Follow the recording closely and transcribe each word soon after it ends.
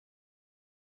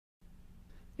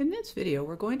In this video,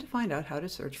 we're going to find out how to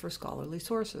search for scholarly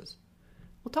sources.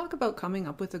 We'll talk about coming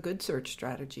up with a good search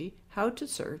strategy, how to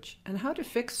search, and how to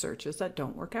fix searches that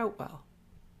don't work out well.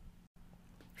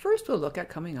 First, we'll look at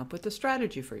coming up with a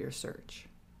strategy for your search.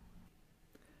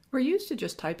 We're used to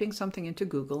just typing something into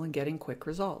Google and getting quick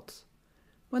results.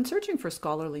 When searching for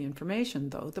scholarly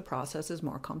information, though, the process is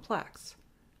more complex.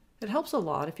 It helps a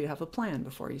lot if you have a plan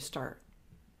before you start.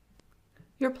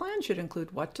 Your plan should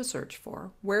include what to search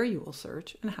for, where you will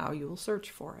search, and how you will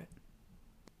search for it.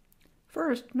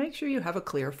 First, make sure you have a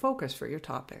clear focus for your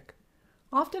topic.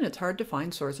 Often it's hard to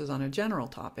find sources on a general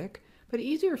topic, but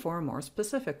easier for a more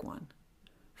specific one.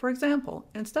 For example,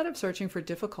 instead of searching for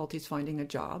difficulties finding a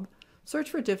job,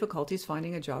 search for difficulties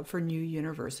finding a job for new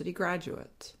university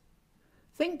graduates.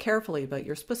 Think carefully about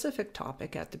your specific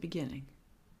topic at the beginning.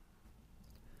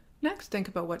 Next, think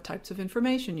about what types of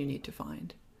information you need to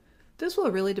find. This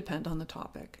will really depend on the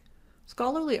topic.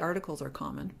 Scholarly articles are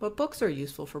common, but books are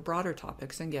useful for broader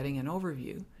topics and getting an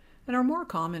overview, and are more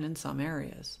common in some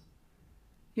areas.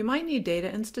 You might need data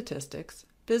and statistics,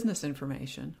 business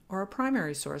information, or a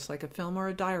primary source like a film or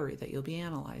a diary that you'll be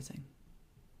analyzing.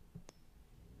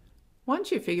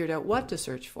 Once you've figured out what to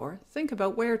search for, think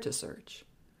about where to search.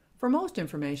 For most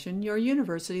information, your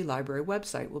university library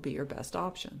website will be your best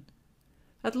option.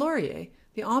 At Laurier,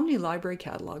 the Omni Library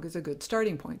Catalog is a good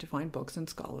starting point to find books and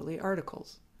scholarly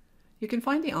articles. You can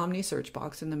find the Omni search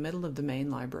box in the middle of the main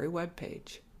library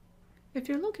webpage. If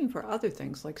you're looking for other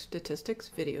things like statistics,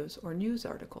 videos, or news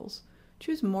articles,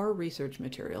 choose More Research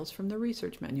Materials from the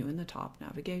Research menu in the top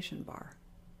navigation bar.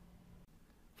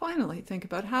 Finally, think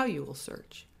about how you will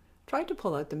search. Try to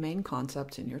pull out the main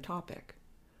concepts in your topic.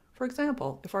 For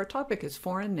example, if our topic is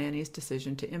Foreign Nanny's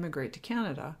Decision to Immigrate to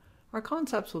Canada, our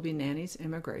concepts will be nannies,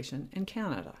 immigration, and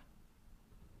Canada.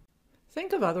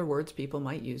 Think of other words people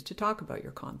might use to talk about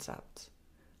your concepts.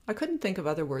 I couldn't think of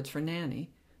other words for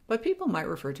nanny, but people might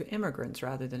refer to immigrants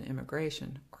rather than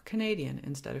immigration, or Canadian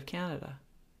instead of Canada.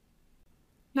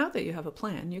 Now that you have a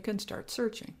plan, you can start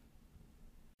searching.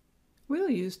 We'll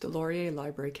use the Laurier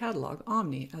Library Catalog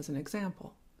Omni as an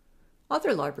example.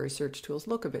 Other library search tools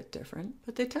look a bit different,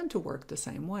 but they tend to work the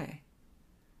same way.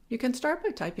 You can start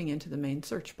by typing into the main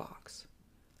search box.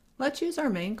 Let's use our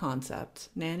main concepts,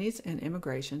 nannies and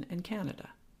immigration in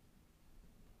Canada.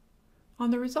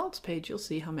 On the results page, you'll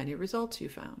see how many results you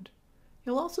found.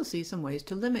 You'll also see some ways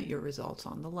to limit your results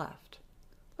on the left.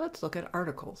 Let's look at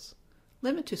articles.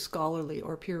 Limit to scholarly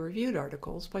or peer-reviewed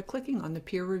articles by clicking on the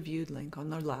peer-reviewed link on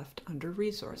the left under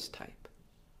resource type.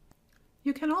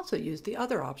 You can also use the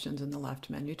other options in the left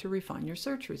menu to refine your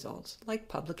search results, like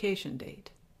publication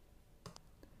date.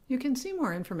 You can see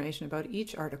more information about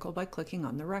each article by clicking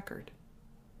on the record.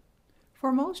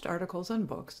 For most articles and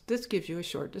books, this gives you a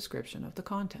short description of the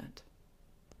content.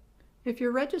 If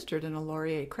you're registered in a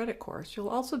Laurier credit course, you'll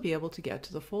also be able to get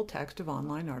to the full text of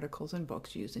online articles and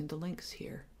books using the links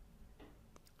here.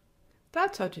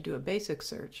 That's how to do a basic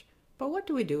search, but what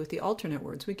do we do with the alternate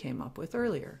words we came up with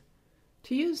earlier?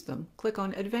 To use them, click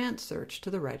on Advanced Search to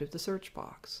the right of the search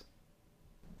box.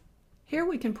 Here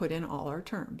we can put in all our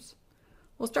terms.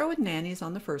 We'll start with nannies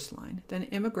on the first line, then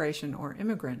immigration or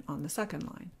immigrant on the second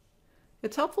line.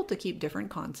 It's helpful to keep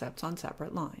different concepts on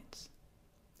separate lines.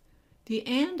 The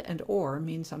and or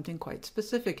mean something quite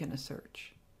specific in a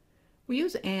search. We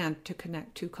use and to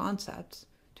connect two concepts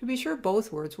to be sure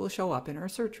both words will show up in our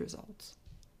search results.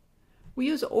 We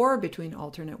use or between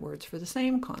alternate words for the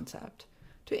same concept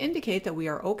to indicate that we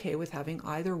are okay with having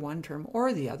either one term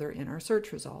or the other in our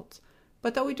search results,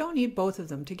 but that we don't need both of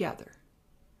them together.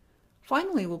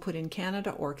 Finally, we'll put in Canada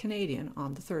or Canadian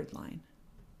on the third line.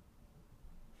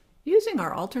 Using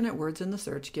our alternate words in the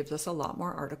search gives us a lot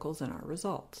more articles in our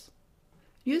results.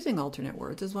 Using alternate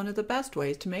words is one of the best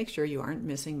ways to make sure you aren't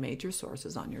missing major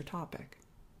sources on your topic.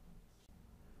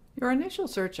 Your initial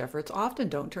search efforts often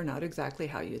don't turn out exactly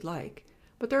how you'd like,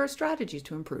 but there are strategies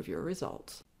to improve your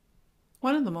results.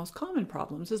 One of the most common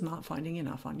problems is not finding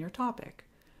enough on your topic.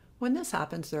 When this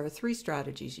happens, there are 3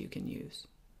 strategies you can use.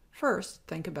 First,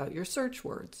 think about your search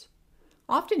words.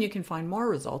 Often you can find more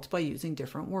results by using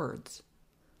different words.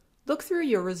 Look through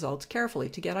your results carefully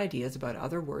to get ideas about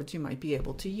other words you might be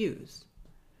able to use.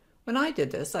 When I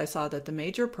did this, I saw that the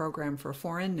major program for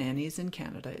foreign nannies in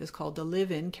Canada is called the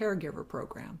Live-In Caregiver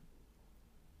Program.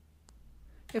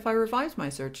 If I revise my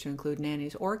search to include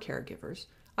nannies or caregivers,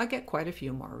 I get quite a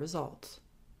few more results.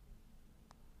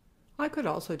 I could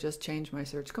also just change my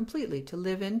search completely to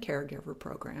Live-In Caregiver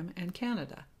Program and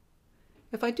Canada.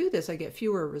 If I do this, I get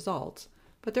fewer results,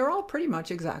 but they're all pretty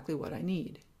much exactly what I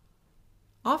need.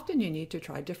 Often you need to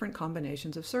try different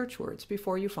combinations of search words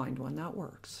before you find one that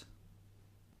works.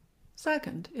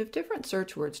 Second, if different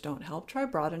search words don't help, try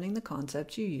broadening the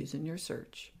concepts you use in your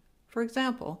search. For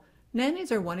example,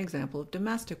 nannies are one example of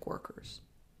domestic workers.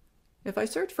 If I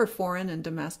search for foreign and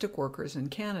domestic workers in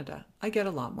Canada, I get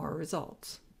a lot more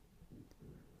results.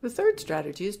 The third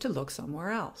strategy is to look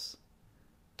somewhere else.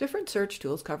 Different search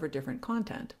tools cover different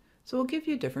content, so will give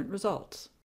you different results.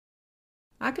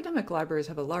 Academic libraries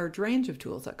have a large range of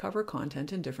tools that cover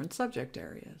content in different subject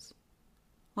areas.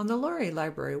 On the Laurier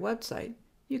Library website,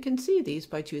 you can see these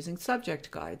by choosing Subject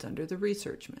Guides under the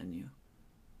Research menu.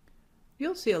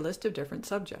 You'll see a list of different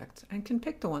subjects and can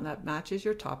pick the one that matches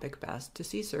your topic best to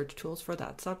see search tools for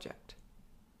that subject.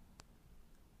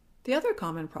 The other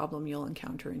common problem you'll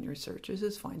encounter in your searches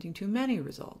is finding too many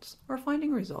results, or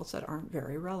finding results that aren't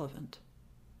very relevant.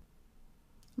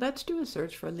 Let's do a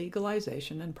search for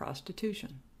legalization and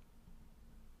prostitution.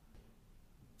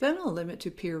 Then I'll limit to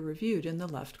peer-reviewed in the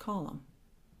left column.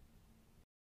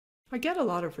 I get a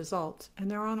lot of results, and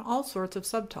they're on all sorts of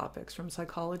subtopics from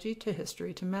psychology to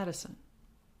history to medicine.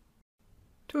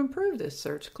 To improve this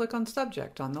search, click on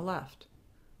Subject on the left.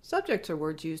 Subjects are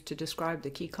words used to describe the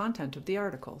key content of the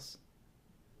articles.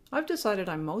 I've decided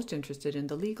I'm most interested in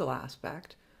the legal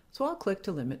aspect, so I'll click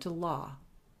to limit to law.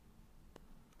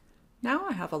 Now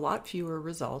I have a lot fewer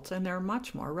results and they're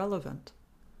much more relevant.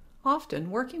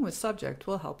 Often, working with subject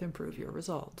will help improve your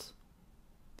results.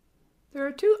 There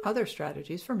are two other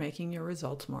strategies for making your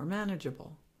results more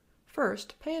manageable.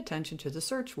 First, pay attention to the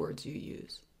search words you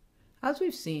use. As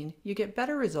we've seen, you get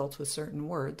better results with certain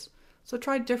words, so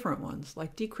try different ones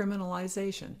like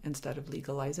decriminalization instead of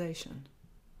legalization.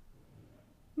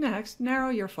 Next, narrow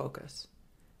your focus.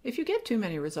 If you get too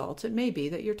many results, it may be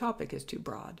that your topic is too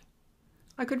broad.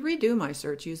 I could redo my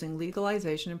search using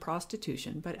legalization and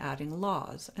prostitution, but adding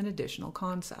laws, an additional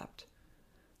concept.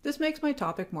 This makes my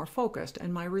topic more focused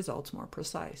and my results more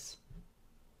precise.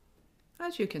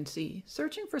 As you can see,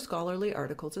 searching for scholarly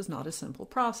articles is not a simple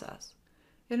process.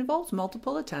 It involves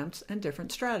multiple attempts and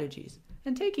different strategies,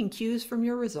 and taking cues from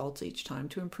your results each time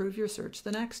to improve your search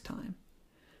the next time.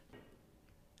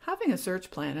 Having a search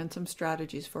plan and some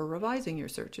strategies for revising your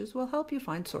searches will help you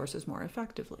find sources more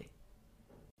effectively.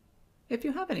 If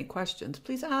you have any questions,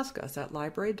 please ask us at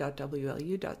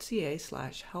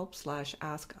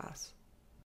library.wlu.ca/help/ask us.